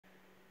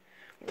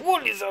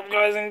What is up,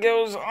 guys and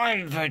girls?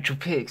 I'm Virtual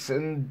Pix,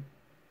 and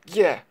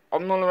yeah,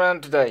 I'm not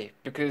around today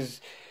because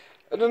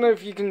I don't know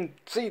if you can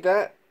see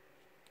that.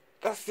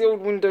 That's the old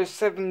Windows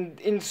 7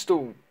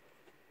 install.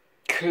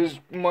 Because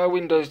my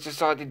Windows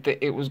decided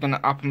that it was going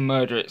to up and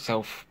murder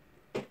itself.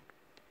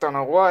 Don't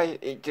know why,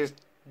 it just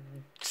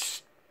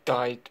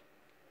died.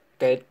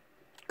 Dead.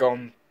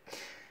 Gone.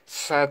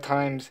 Sad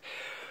times.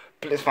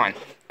 But it's fine,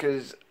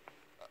 because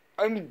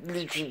I'm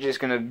literally just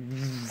going to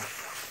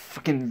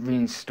fucking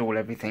reinstall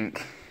everything.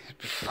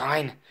 It'll be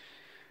fine.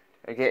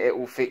 I get it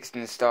all fixed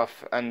and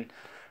stuff, and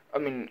I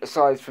mean,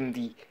 aside from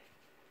the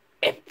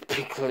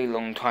epically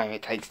long time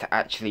it takes to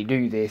actually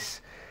do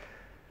this,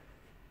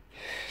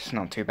 it's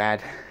not too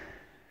bad.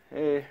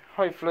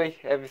 Hopefully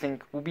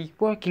everything will be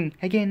working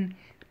again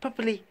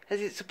properly as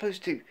it's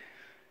supposed to,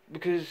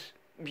 because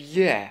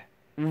yeah,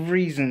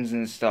 reasons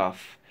and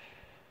stuff.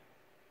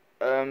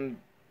 And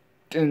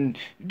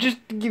just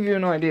to give you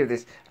an idea of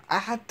this, I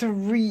had to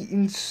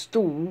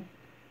reinstall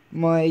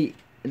my,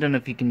 I don't know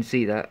if you can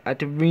see that, I had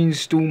to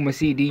reinstall my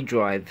CD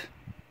drive.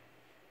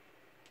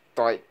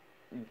 Like,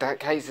 that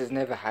case has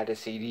never had a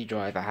CD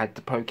drive. I had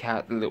to poke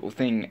out the little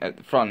thing at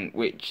the front,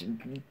 which,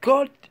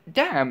 god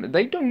damn,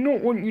 they do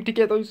not want you to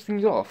get those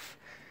things off.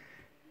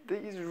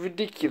 That is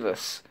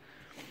ridiculous.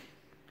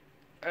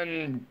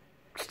 And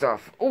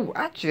stuff. Oh,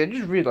 actually, I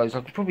just realised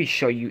I could probably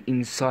show you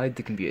inside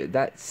the computer.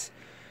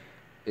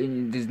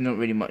 There's not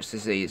really much to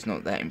see, it's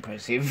not that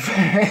impressive.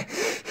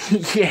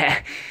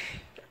 Yeah.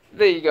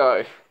 There you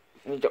go.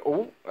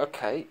 Oh,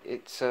 okay,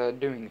 it's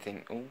doing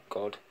things. Oh,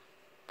 God.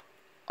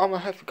 I'm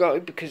gonna have to go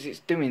because it's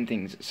doing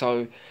things.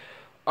 So,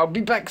 I'll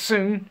be back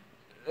soon.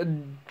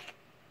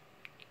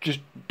 Just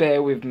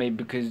bear with me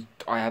because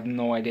I have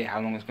no idea how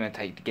long it's going to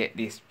take to get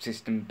this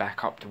system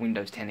back up to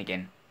Windows 10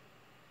 again.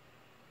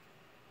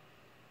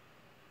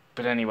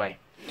 But anyway,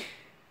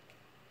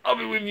 I'll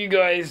be with you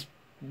guys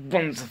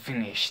once I've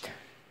finished.